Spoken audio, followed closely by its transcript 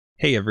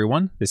Hey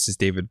everyone, this is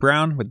David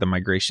Brown with the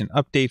migration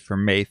update for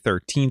May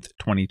 13th,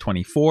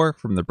 2024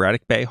 from the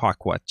Braddock Bay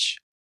Hawk Watch.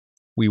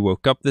 We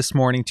woke up this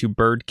morning to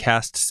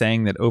birdcast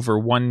saying that over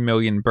 1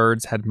 million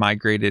birds had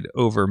migrated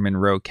over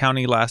Monroe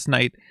County last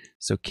night,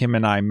 so Kim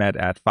and I met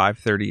at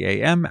 5:30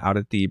 a.m. out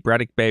at the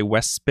Braddock Bay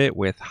West Spit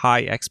with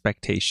high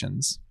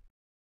expectations.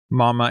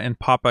 Mama and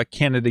Papa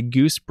Canada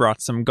Goose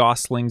brought some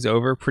goslings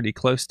over pretty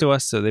close to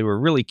us, so they were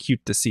really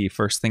cute to see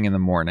first thing in the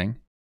morning.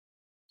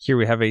 Here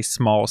we have a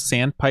small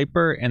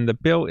sandpiper, and the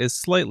bill is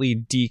slightly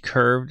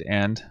decurved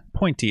and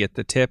pointy at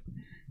the tip.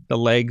 The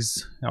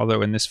legs,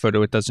 although in this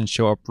photo it doesn't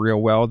show up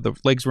real well, the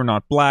legs were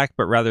not black,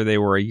 but rather they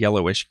were a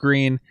yellowish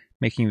green,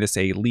 making this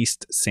a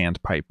least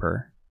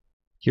sandpiper.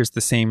 Here's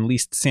the same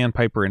least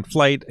sandpiper in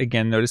flight.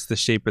 Again, notice the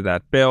shape of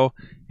that bill,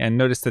 and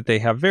notice that they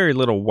have very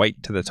little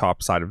white to the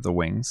top side of the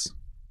wings.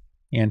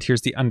 And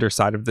here's the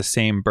underside of the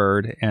same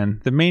bird,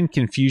 and the main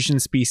confusion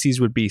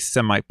species would be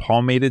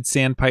semi-palmated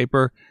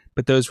sandpiper,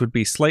 but those would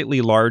be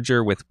slightly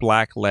larger with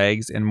black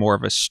legs and more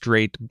of a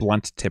straight,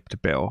 blunt-tipped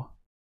bill.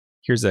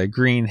 Here's a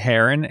green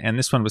heron, and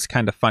this one was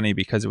kind of funny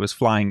because it was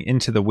flying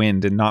into the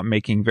wind and not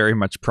making very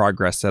much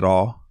progress at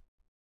all.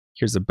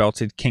 Here's a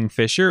belted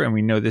kingfisher, and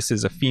we know this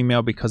is a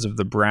female because of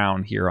the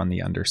brown here on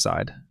the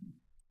underside.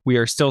 We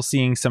are still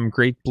seeing some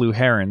great blue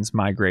herons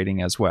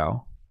migrating as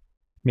well.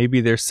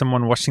 Maybe there's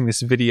someone watching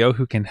this video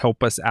who can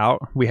help us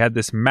out. We had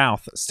this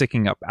mouth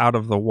sticking up out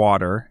of the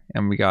water,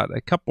 and we got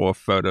a couple of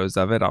photos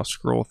of it. I'll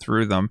scroll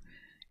through them,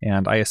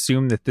 and I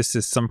assume that this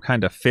is some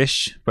kind of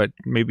fish, but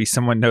maybe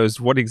someone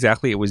knows what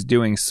exactly it was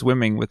doing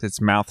swimming with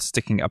its mouth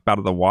sticking up out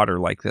of the water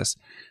like this.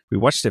 We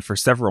watched it for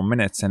several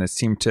minutes, and it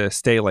seemed to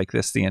stay like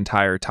this the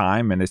entire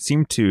time, and it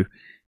seemed to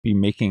be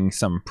making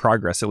some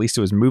progress. At least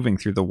it was moving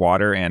through the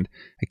water and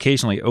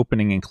occasionally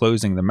opening and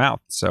closing the mouth,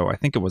 so I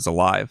think it was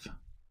alive.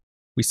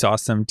 We saw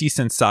some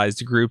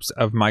decent-sized groups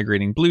of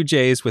migrating blue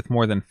jays with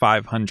more than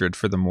 500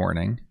 for the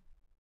morning.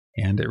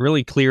 And it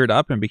really cleared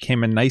up and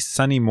became a nice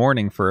sunny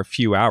morning for a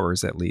few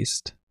hours at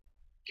least.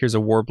 Here's a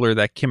warbler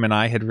that Kim and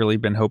I had really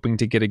been hoping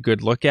to get a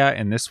good look at,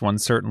 and this one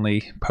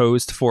certainly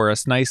posed for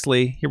us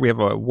nicely. Here we have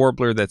a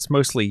warbler that's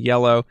mostly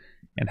yellow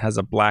and has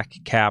a black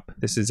cap.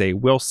 This is a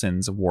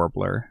Wilson's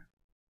warbler.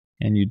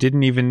 And you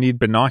didn't even need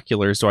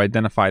binoculars to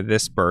identify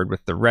this bird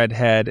with the red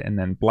head and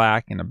then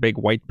black and a big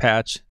white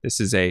patch. This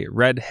is a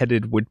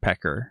red-headed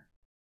woodpecker.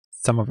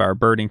 Some of our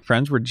birding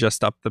friends were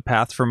just up the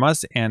path from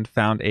us and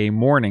found a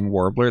mourning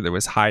warbler that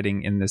was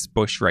hiding in this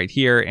bush right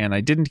here, and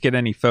I didn't get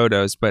any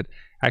photos, but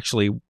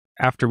actually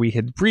after we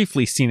had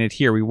briefly seen it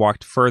here, we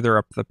walked further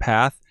up the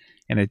path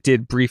and it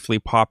did briefly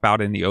pop out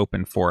in the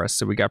open for us,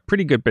 so we got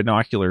pretty good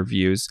binocular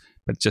views,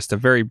 but just a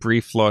very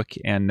brief look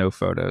and no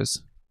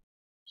photos.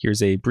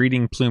 Here's a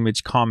breeding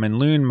plumage common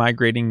loon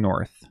migrating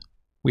north.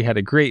 We had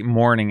a great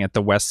morning at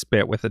the West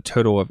Spit with a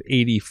total of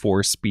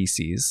 84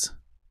 species.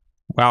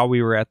 While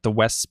we were at the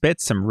West Spit,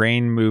 some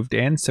rain moved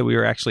in, so we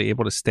were actually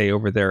able to stay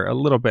over there a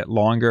little bit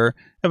longer,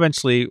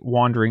 eventually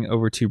wandering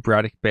over to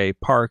Braddock Bay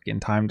Park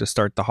in time to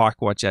start the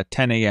Hawk Watch at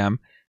 10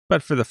 a.m.,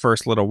 but for the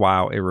first little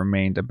while it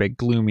remained a bit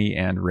gloomy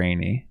and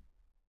rainy.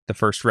 The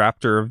first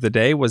raptor of the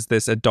day was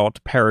this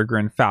adult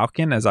peregrine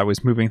falcon as I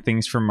was moving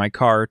things from my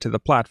car to the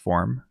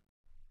platform.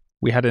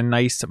 We had a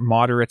nice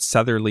moderate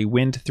southerly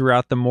wind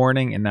throughout the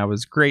morning, and that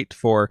was great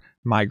for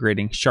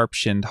migrating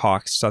sharp-shinned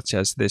hawks such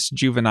as this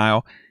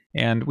juvenile,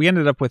 and we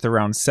ended up with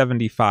around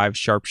 75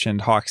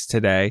 sharp-shinned hawks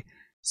today,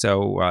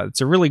 so it's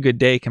a really good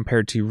day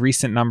compared to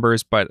recent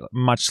numbers, but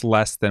much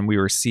less than we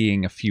were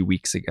seeing a few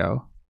weeks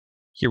ago.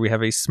 Here we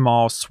have a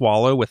small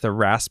swallow with a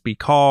raspy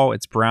call.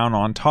 It's brown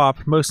on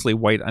top, mostly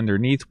white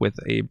underneath with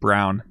a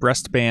brown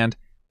breastband.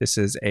 This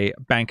is a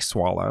bank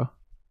swallow.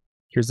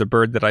 Here's a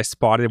bird that I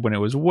spotted when it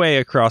was way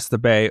across the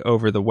bay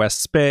over the West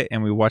Spit,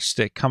 and we watched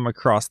it come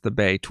across the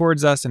bay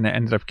towards us, and it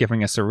ended up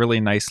giving us a really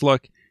nice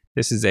look.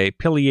 This is a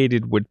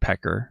pileated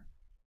woodpecker,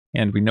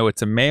 and we know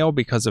it's a male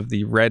because of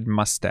the red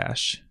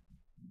mustache.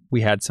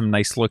 We had some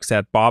nice looks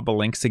at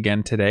bobolinks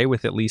again today,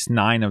 with at least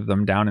 9 of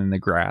them down in the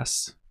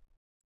grass.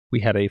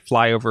 We had a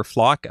flyover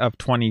flock of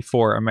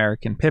 24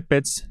 American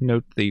pipits.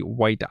 Note the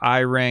white eye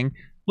ring, a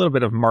little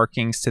bit of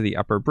markings to the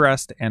upper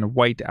breast, and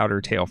white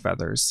outer tail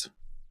feathers.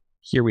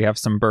 Here we have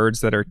some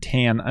birds that are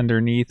tan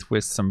underneath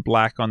with some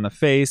black on the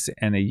face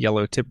and a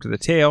yellow tip to the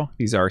tail.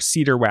 These are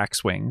cedar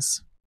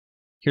waxwings.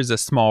 Here's a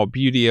small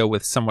buteo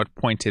with somewhat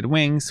pointed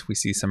wings. We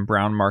see some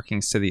brown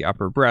markings to the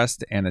upper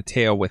breast and a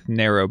tail with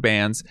narrow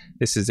bands.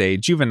 This is a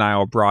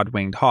juvenile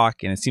broad-winged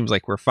hawk, and it seems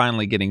like we're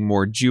finally getting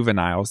more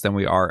juveniles than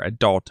we are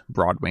adult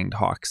broad-winged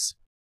hawks.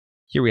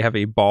 Here we have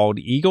a bald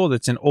eagle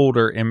that's an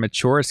older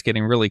immature. It's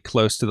getting really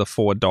close to the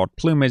full adult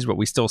plumage, but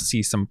we still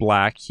see some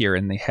black here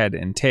in the head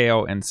and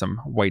tail and some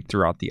white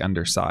throughout the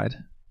underside.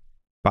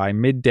 By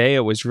midday,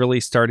 it was really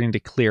starting to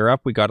clear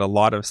up. We got a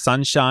lot of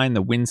sunshine.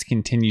 The winds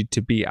continued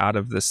to be out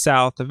of the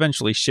south,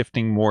 eventually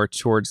shifting more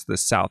towards the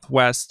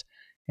southwest,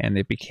 and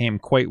it became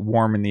quite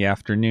warm in the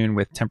afternoon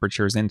with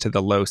temperatures into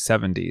the low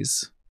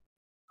 70s.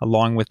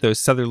 Along with those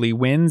southerly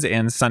winds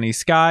and sunny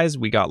skies,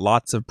 we got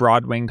lots of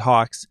broad-winged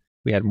hawks,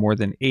 We had more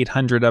than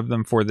 800 of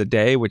them for the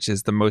day, which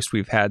is the most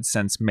we've had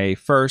since May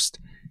 1st.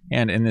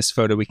 And in this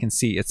photo, we can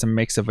see it's a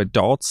mix of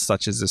adults,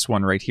 such as this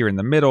one right here in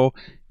the middle,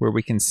 where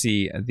we can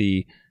see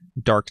the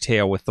dark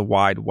tail with the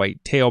wide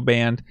white tail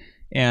band,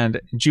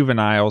 and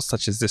juveniles,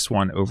 such as this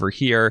one over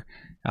here,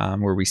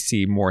 where we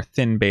see more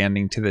thin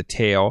banding to the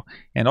tail.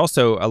 And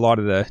also, a lot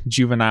of the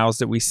juveniles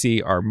that we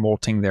see are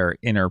molting their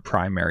inner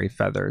primary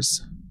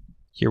feathers.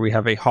 Here we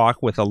have a hawk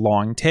with a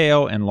long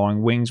tail and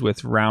long wings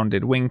with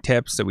rounded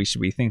wingtips, so we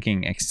should be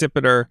thinking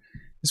accipiter.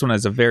 This one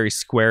has a very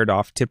squared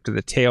off tip to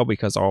the tail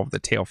because all of the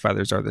tail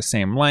feathers are the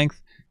same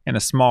length, and a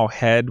small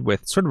head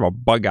with sort of a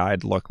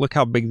bug-eyed look. Look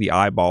how big the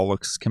eyeball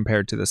looks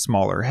compared to the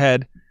smaller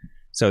head.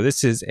 So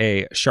this is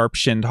a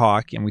sharp-shinned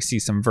hawk, and we see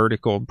some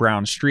vertical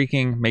brown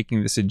streaking,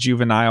 making this a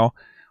juvenile.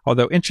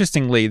 Although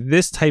interestingly,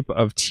 this type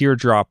of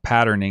teardrop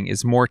patterning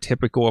is more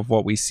typical of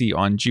what we see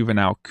on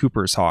juvenile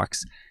Cooper's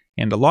hawks.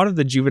 And a lot of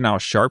the juvenile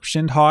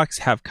sharp-shinned hawks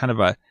have kind of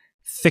a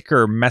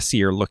thicker,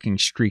 messier looking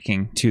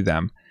streaking to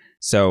them.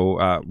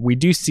 So we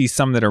do see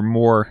some that are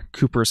more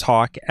Cooper's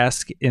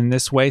hawk-esque in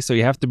this way. So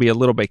you have to be a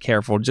little bit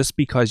careful. Just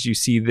because you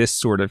see this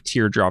sort of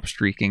teardrop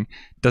streaking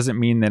doesn't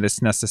mean that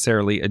it's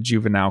necessarily a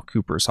juvenile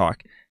Cooper's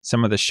hawk.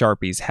 Some of the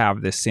Sharpies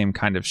have this same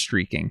kind of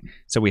streaking.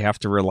 So we have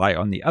to rely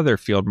on the other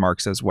field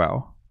marks as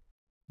well.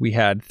 We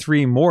had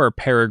 3 more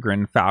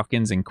peregrine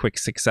falcons in quick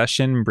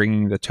succession,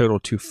 bringing the total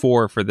to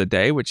 4 for the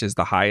day, which is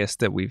the highest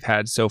that we've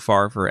had so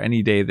far for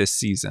any day this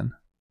season.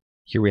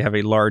 Here we have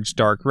a large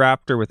dark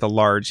raptor with a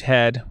large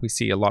head. We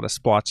see a lot of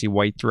splotchy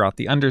white throughout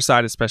the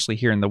underside, especially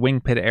here in the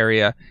wing pit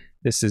area.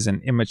 This is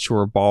an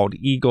immature bald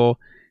eagle.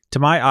 To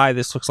my eye,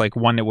 this looks like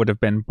one that would have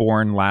been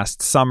born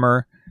last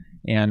summer,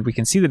 and we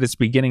can see that it's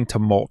beginning to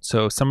molt.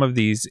 So some of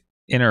these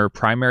inner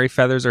primary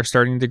feathers are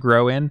starting to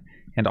grow in,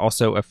 and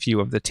also a few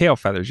of the tail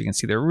feathers. You can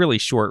see they're really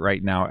short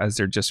right now as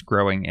they're just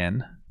growing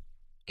in.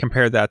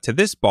 Compare that to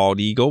this bald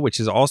eagle, which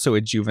is also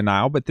a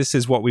juvenile, but this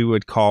is what we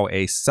would call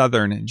a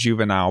southern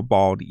juvenile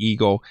bald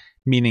eagle,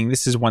 meaning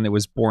this is one that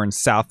was born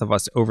south of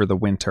us over the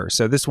winter.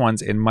 So this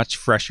one's in much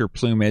fresher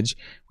plumage.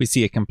 We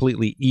see a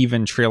completely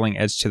even trailing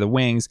edge to the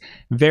wings,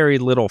 very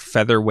little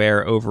feather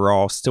wear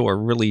overall, still a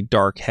really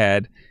dark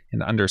head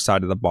and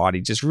underside of the body,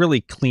 just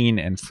really clean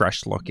and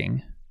fresh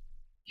looking.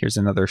 Here's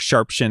another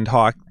sharp-shinned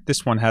hawk.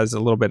 This one has a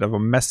little bit of a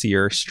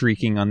messier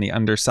streaking on the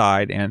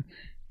underside, and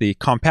the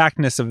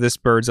compactness of this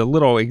bird's a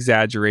little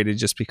exaggerated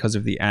just because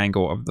of the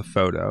angle of the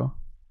photo.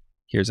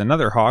 Here's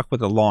another hawk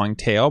with a long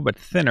tail, but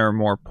thinner,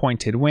 more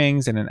pointed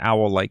wings and an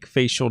owl-like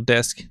facial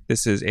disc.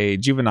 This is a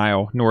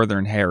juvenile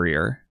northern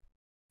harrier.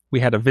 We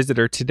had a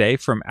visitor today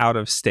from out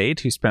of state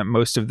who spent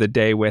most of the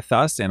day with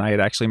us, and I had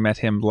actually met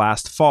him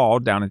last fall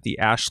down at the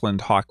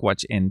Ashland Hawk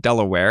Watch in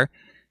Delaware.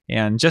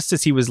 And just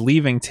as he was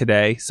leaving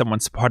today, someone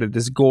spotted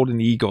this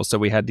golden eagle, so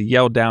we had to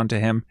yell down to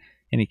him,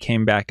 and he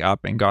came back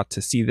up and got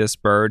to see this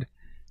bird.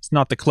 It's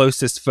not the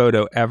closest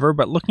photo ever,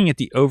 but looking at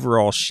the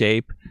overall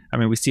shape, I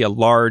mean, we see a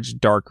large,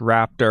 dark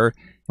raptor,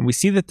 and we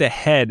see that the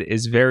head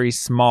is very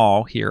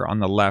small here on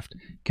the left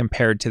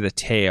compared to the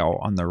tail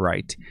on the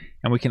right.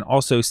 And we can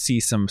also see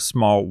some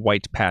small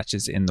white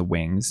patches in the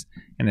wings,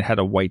 and it had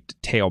a white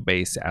tail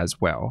base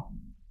as well.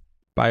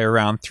 By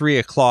around 3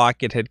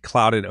 o'clock, it had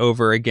clouded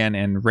over again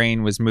and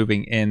rain was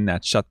moving in.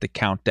 That shut the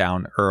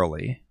countdown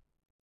early.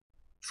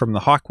 From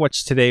the Hawk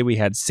Watch today, we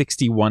had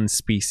 61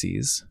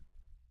 species.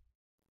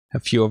 A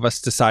few of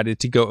us decided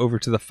to go over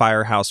to the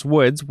Firehouse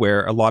Woods,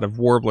 where a lot of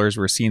warblers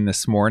were seen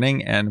this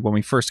morning, and when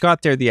we first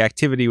got there, the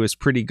activity was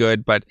pretty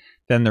good, but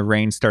then the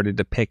rain started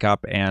to pick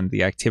up and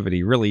the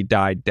activity really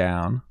died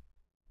down.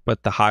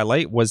 But the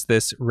highlight was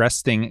this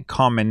resting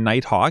common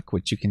nighthawk,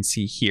 which you can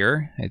see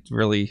here. It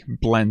really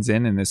blends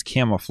in and is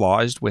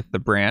camouflaged with the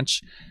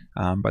branch.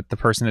 But the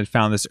person had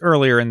found this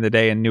earlier in the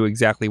day and knew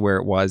exactly where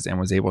it was and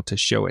was able to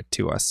show it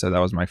to us. So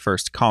that was my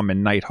first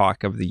common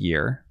nighthawk of the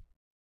year.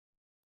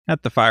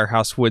 At the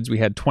Firehouse Woods, we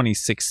had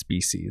 26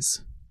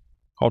 species.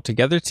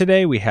 Altogether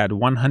today, we had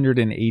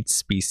 108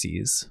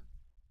 species.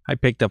 I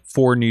picked up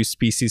 4 new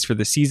species for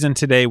the season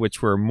today,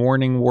 which were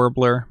mourning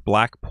warbler,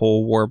 black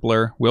pole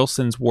warbler,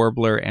 Wilson's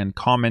warbler, and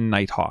common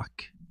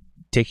nighthawk.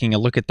 Taking a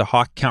look at the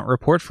hawk count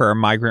report for our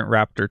migrant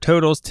raptor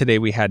totals, today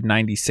we had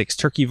 96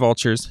 turkey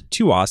vultures,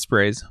 2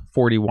 ospreys,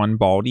 41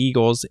 bald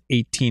eagles,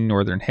 18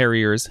 northern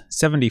harriers,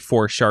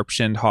 74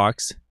 sharp-shinned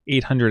hawks,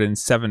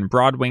 807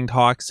 broad-winged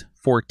hawks,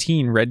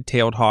 14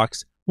 red-tailed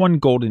hawks, 1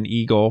 golden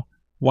eagle,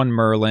 1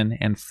 merlin,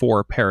 and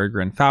 4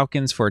 peregrine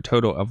falcons for a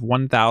total of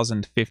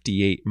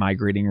 1,058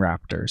 migrating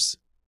raptors.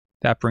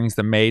 That brings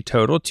the May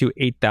total to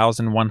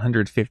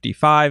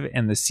 8,155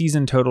 and the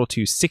season total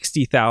to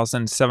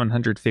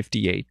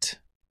 60,758.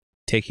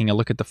 Taking a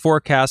look at the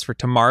forecast for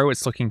tomorrow,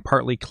 it's looking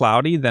partly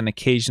cloudy, then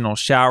occasional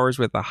showers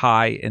with a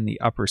high in the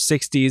upper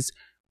 60s.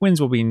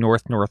 Winds will be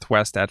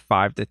north-northwest at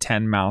 5 to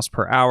 10 miles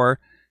per hour.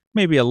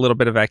 Maybe a little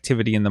bit of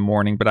activity in the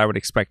morning, but I would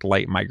expect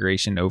light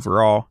migration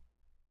overall.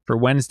 For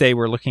Wednesday,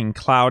 we're looking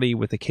cloudy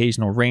with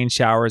occasional rain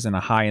showers and a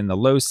high in the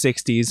low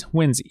 60s,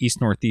 winds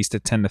east-northeast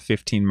at 10 to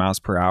 15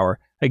 miles per hour.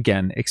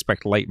 Again,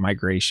 expect light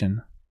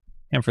migration.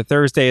 And for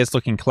Thursday, it's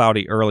looking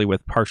cloudy early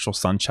with partial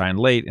sunshine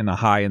late and a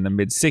high in the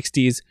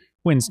mid-60s.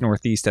 Winds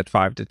northeast at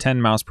 5 to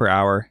 10 miles per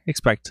hour.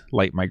 Expect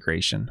light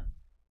migration.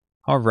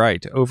 All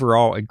right,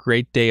 overall, a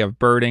great day of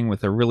birding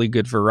with a really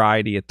good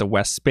variety at the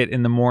West Spit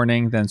in the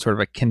morning, then sort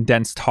of a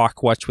condensed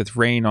hawk watch with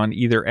rain on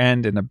either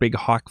end and a big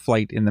hawk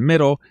flight in the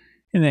middle,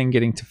 and then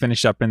getting to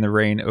finish up in the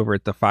rain over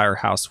at the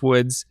Firehouse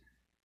Woods.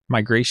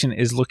 Migration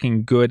is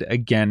looking good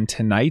again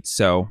tonight,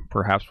 so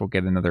perhaps we'll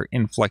get another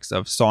influx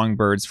of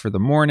songbirds for the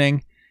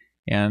morning.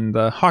 And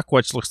the hawk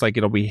watch looks like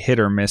it'll be hit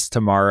or miss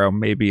tomorrow.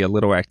 Maybe a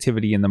little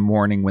activity in the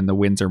morning when the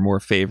winds are more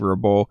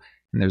favorable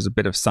and there's a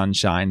bit of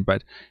sunshine,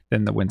 but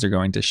then the winds are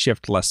going to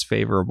shift less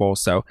favorable.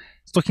 So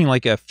it's looking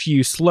like a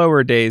few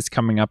slower days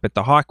coming up at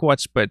the hawk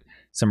watch, but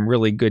some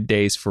really good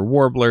days for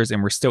warblers,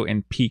 and we're still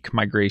in peak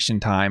migration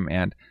time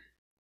and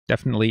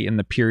definitely in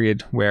the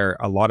period where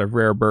a lot of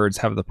rare birds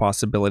have the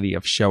possibility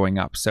of showing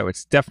up. So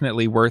it's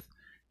definitely worth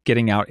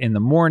getting out in the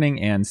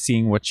morning and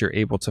seeing what you're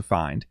able to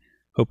find.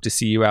 Hope to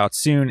see you out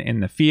soon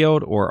in the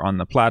field or on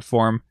the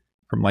platform.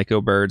 From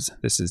Lyco Birds,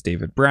 this is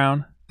David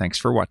Brown. Thanks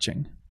for watching.